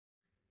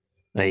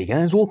Hey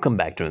guys, welcome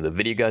back to another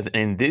video guys, and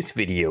in this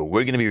video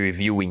we're going to be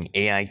reviewing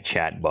AI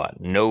chatbot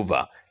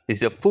Nova. This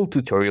is a full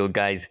tutorial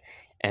guys,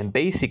 and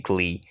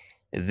basically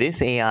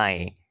this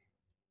AI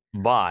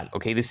bot,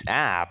 okay, this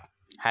app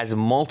has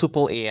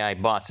multiple AI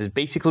bots. It's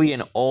basically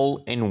an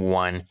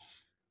all-in-one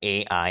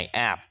AI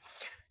app.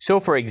 So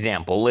for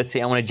example, let's say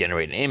I want to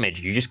generate an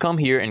image. You just come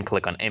here and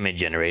click on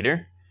image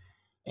generator,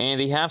 and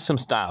they have some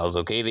styles,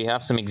 okay? They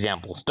have some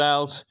example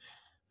styles.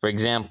 For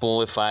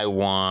example, if I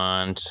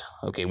want,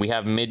 okay, we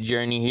have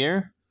Mid-Journey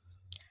here.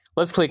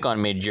 Let's click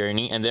on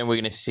Mid-Journey, and then we're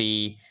going to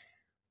see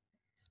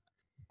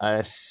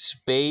a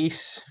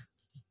space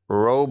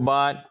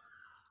robot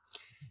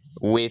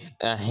with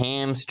a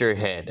hamster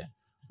head.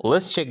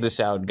 Let's check this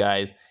out,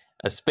 guys.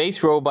 A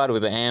space robot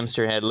with a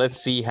hamster head.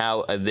 Let's see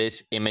how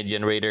this image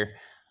generator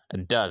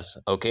does,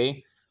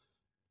 okay?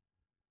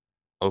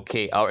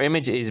 Okay, our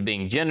image is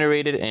being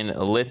generated, and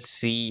let's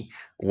see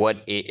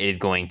what it is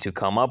going to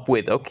come up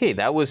with. Okay,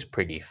 that was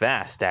pretty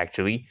fast,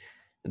 actually.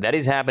 That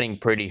is happening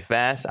pretty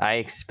fast. I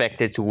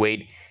expected to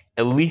wait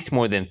at least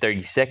more than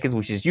 30 seconds,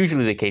 which is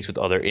usually the case with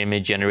other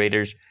image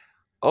generators.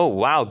 Oh,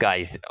 wow,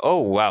 guys. Oh,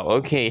 wow.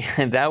 Okay,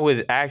 that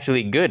was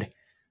actually good.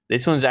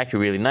 This one's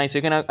actually really nice. So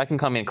I can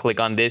come and click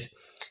on this,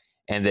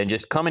 and then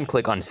just come and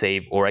click on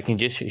save, or I can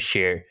just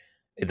share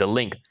the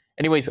link.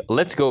 Anyways,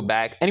 let's go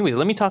back. Anyways,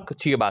 let me talk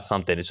to you about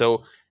something.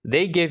 So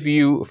they give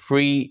you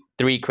free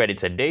 3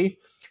 credits a day.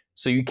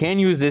 So you can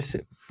use this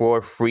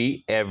for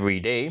free every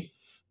day.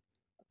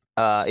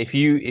 If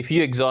you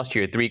exhaust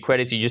your 3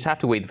 credits, you just have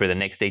to wait for the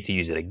next day to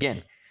use it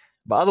again.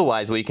 But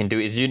otherwise, what you can do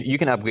is you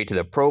can upgrade to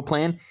the Pro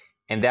plan,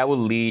 and that will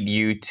lead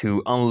you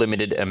to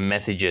unlimited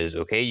messages,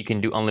 okay? You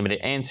can do unlimited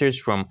answers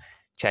from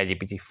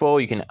ChatGPT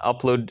 4. You can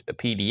upload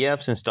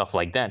PDFs and stuff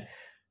like that.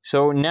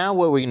 So now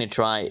what we're going to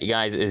try,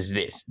 guys, is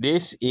this.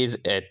 This is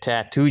a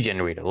tattoo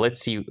generator.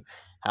 Let's see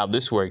how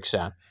this works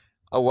out.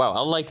 Oh, wow. I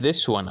like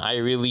this one. I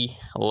really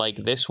like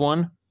this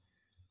one.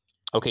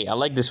 Okay, I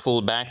like this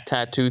full back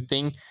tattoo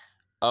thing.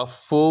 A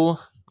full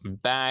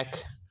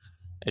back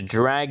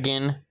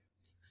dragon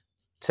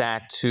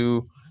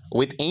tattoo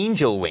with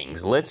angel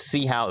wings. Let's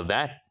see how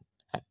that...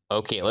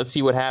 Okay, let's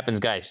see what happens,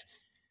 guys.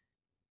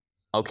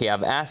 Okay,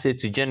 I've asked it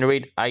to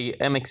generate. I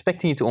am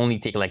expecting it to only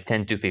take like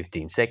 10 to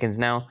 15 seconds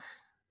now,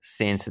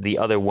 since the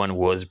other one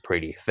was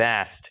pretty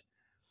fast.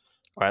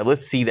 All right,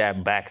 let's see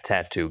that back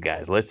tattoo,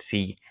 guys. Let's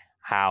see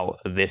how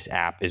this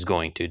app is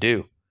going to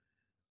do.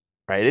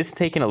 All right, it's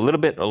taking a little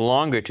bit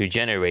longer to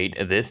generate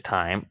this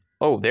time.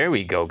 Oh, there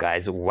we go,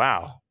 guys.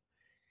 Wow.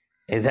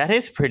 That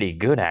is pretty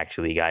good,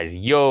 actually, guys.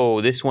 Yo,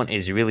 this one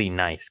is really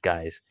nice,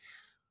 guys.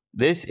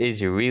 This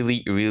is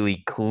really,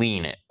 really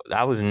clean.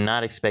 I was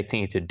not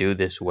expecting it to do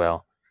this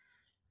well.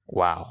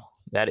 Wow,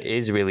 that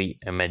is really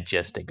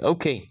majestic.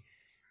 Okay.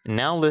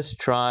 Now let's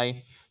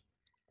try,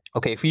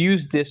 okay, if you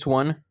use this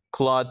one,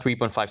 Claude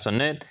 3.5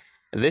 Sonnet,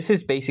 this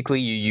is basically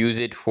you use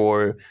it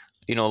for,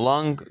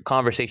 long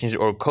conversations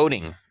or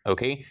coding,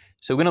 okay?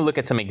 So we're going to look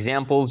at some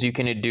examples. You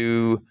can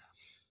do,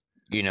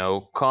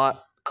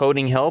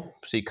 coding help.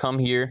 So you come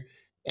here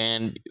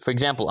and, for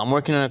example, I'm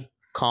working on a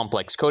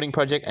complex coding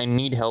project. I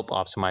need help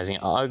optimizing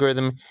an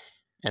algorithm.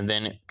 And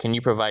then can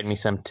you provide me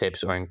some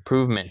tips or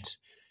improvements?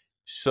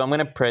 So I'm going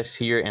to press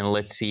here and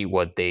let's see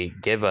what they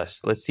give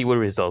us. Let's see what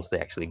results they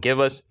actually give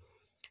us.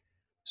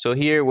 So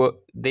here, what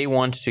they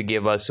want to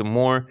give us some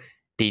more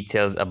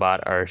details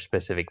about our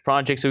specific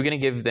project. So we're going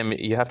to give them,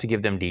 you have to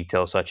give them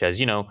details such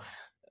as,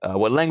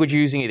 what language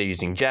you're using, either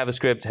using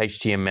JavaScript,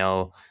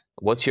 HTML,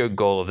 what's your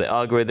goal of the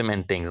algorithm,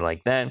 and things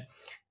like that.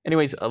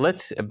 Anyways,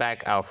 let's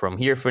back out from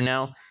here for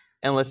now,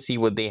 and let's see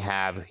what they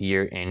have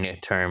here in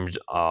terms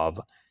of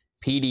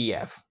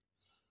PDF.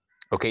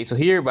 Okay, so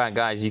here,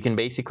 guys, you can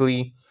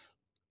basically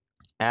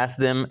ask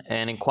them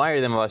and inquire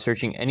them about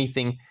searching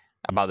anything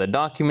about the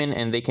document,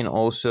 and they can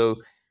also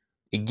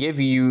give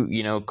you,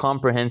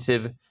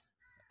 comprehensive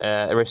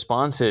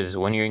responses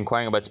when you're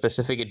inquiring about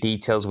specific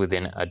details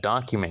within a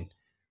document.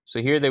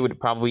 So here they would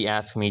probably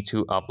ask me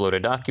to upload a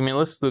document.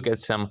 Let's look at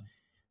some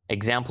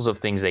examples of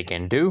things they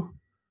can do.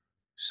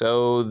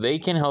 So they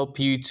can help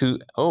you to,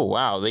 oh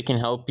wow, they can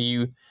help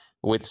you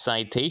with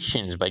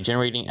citations by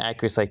generating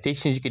accurate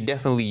citations. You could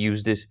definitely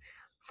use this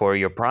for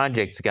your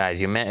projects,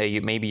 guys.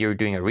 Maybe you're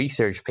doing a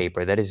research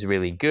paper. That is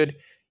really good.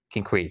 You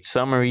can create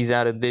summaries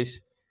out of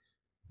this.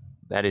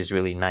 That is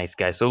really nice,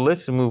 guys. So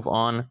let's move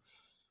on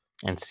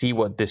and see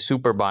what this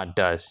superbot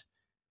does.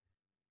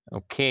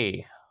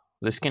 Okay,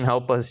 this can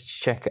help us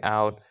check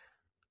out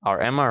our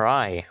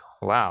MRI.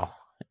 Wow.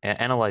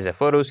 Analyze a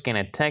photo, scan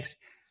a text,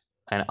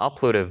 and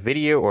upload a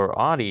video or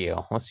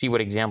audio. Let's see what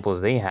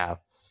examples they have.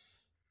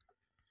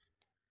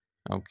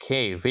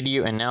 Okay,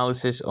 video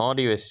analysis,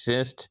 audio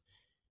assist.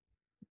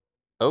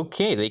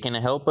 Okay, they can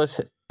help us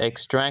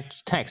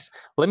extract text.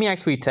 Let me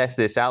actually test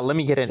this out. Let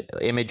me get an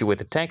image with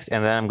the text,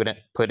 and then I'm going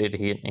to put it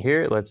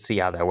here. Let's see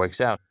how that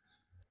works out.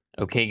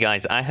 Okay,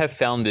 guys, I have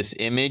found this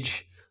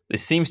image.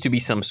 This seems to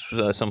be some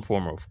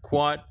form of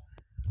quad.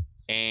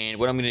 And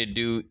what I'm going to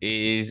do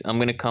is I'm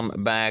going to come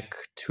back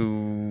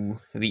to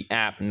the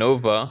app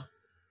Nova,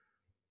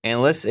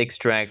 and let's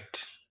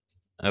extract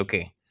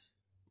Okay.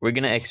 We're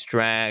going to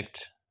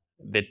extract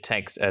the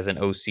text as an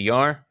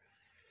OCR.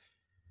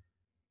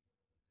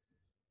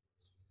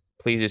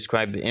 Please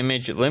describe the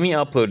image. Let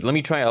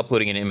me try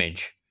uploading an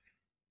image.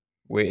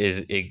 Where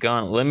is it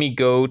gone? Let me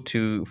go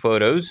to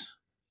photos.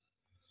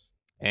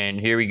 And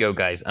here we go,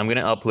 guys. I'm going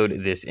to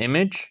upload this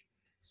image.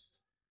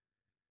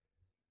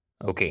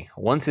 Okay,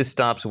 once it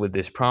stops with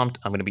this prompt,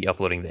 I'm going to be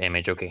uploading the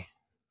image. Okay.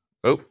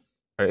 Oh,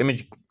 our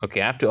image.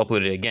 Okay, I have to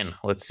upload it again.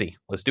 Let's see.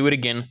 Let's do it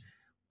again.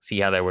 See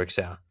how that works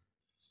out.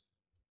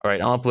 All right,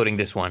 I'm uploading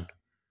this one.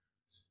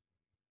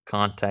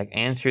 Contact,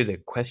 answer the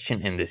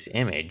question in this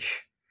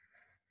image.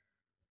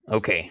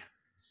 Okay.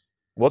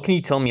 What can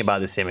you tell me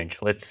about this image?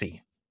 Let's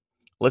see.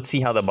 Let's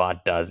see how the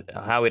bot does,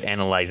 how it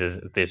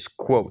analyzes this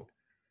quote.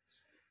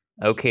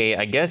 Okay,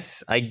 I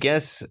guess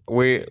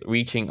we're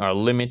reaching our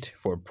limit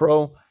for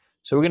Pro.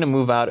 So we're going to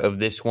move out of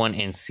this one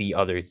and see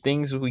other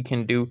things we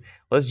can do.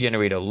 Let's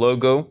generate a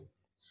logo.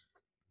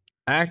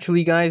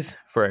 Actually, guys,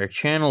 for our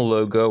channel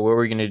logo, what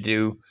we're going to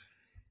do,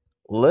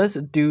 let's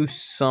do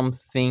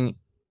something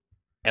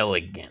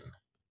elegant.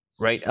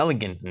 Right?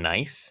 Elegant,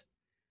 nice.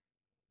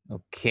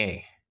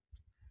 Okay.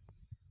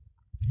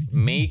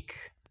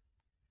 Make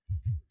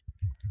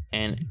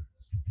an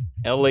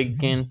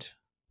elegant,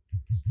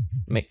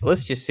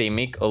 let's just say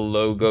make a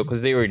logo,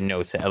 because they already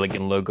know it's an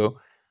elegant logo,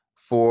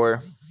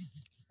 for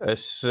a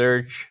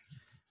search-based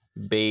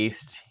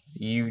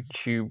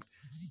YouTube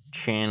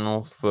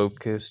channel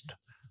focused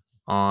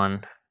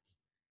on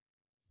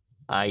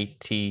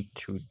IT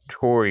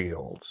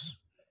tutorials.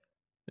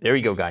 There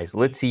we go, guys.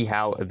 Let's see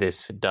how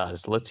this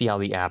does. Let's see how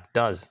the app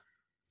does.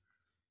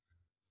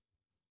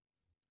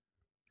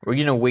 We're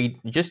going to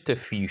wait just a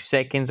few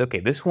seconds. Okay,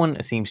 this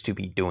one seems to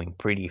be doing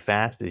pretty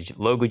fast. The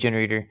logo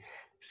generator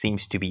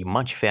seems to be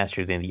much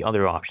faster than the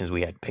other options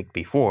we had picked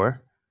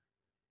before.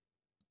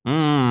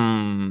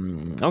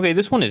 Okay,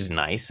 this one is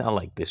nice. I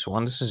like this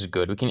one. This is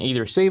good. We can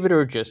either save it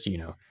or just,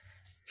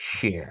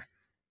 share.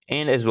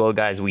 And as well,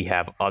 guys, we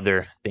have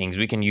other things.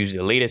 We can use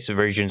the latest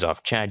versions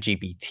of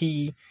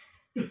ChatGPT,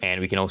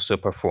 and we can also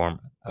perform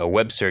a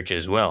web search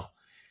as well.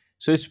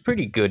 So it's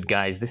pretty good,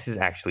 guys. This is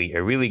actually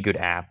a really good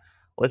app.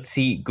 Let's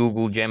see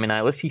Google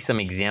Gemini. Let's see some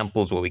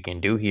examples what we can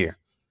do here.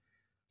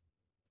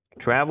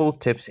 Travel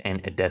tips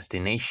and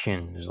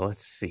destinations.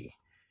 Let's see.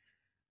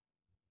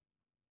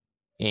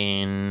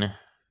 In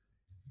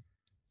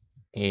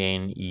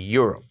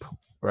Europe,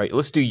 right?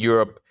 Let's do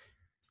Europe.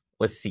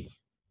 Let's see.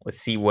 Let's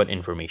see what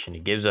information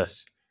it gives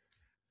us.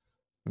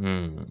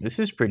 This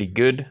is pretty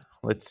good.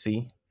 Let's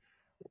see.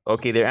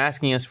 Okay, they're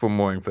asking us for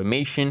more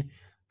information.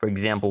 For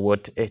example,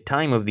 what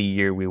time of the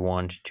year we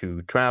want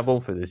to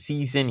travel for the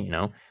season,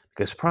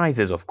 because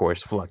prices, of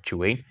course,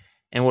 fluctuate,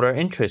 and what our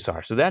interests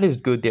are. So that is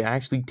good. They're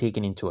actually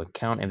taking into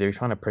account, and they're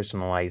trying to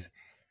personalize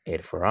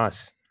it for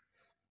us.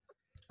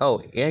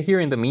 Oh, yeah, here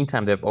in the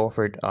meantime, they've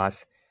offered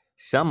us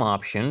some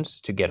options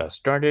to get us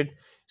started.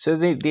 So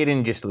they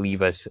didn't just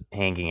leave us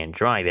hanging and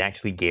dry. They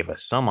actually gave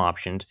us some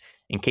options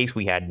in case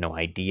we had no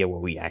idea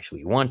what we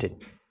actually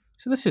wanted.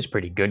 So this is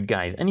pretty good,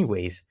 guys.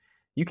 Anyways,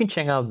 you can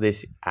check out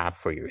this app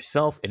for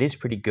yourself. It is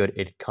pretty good.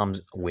 It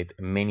comes with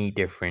many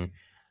different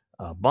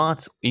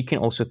bots. You can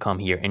also come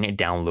here and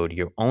download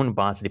your own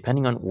bots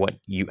depending on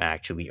what you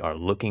actually are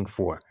looking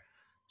for.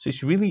 So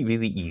it's really,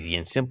 really easy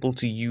and simple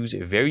to use,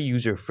 very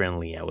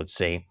user-friendly, I would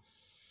say.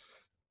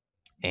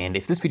 And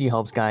if this video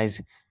helps, guys,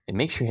 then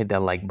make sure to hit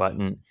that like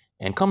button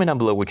and comment down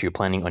below what you're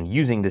planning on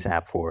using this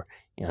app for.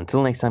 And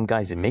until next time,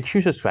 guys, make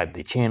sure to subscribe to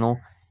the channel,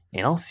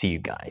 and I'll see you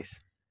guys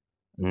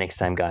next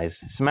time, guys.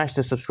 Smash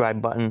the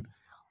subscribe button.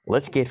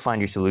 Let's get Find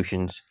Your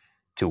Solutions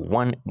to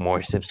 1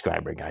 more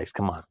subscriber, guys.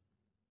 Come on.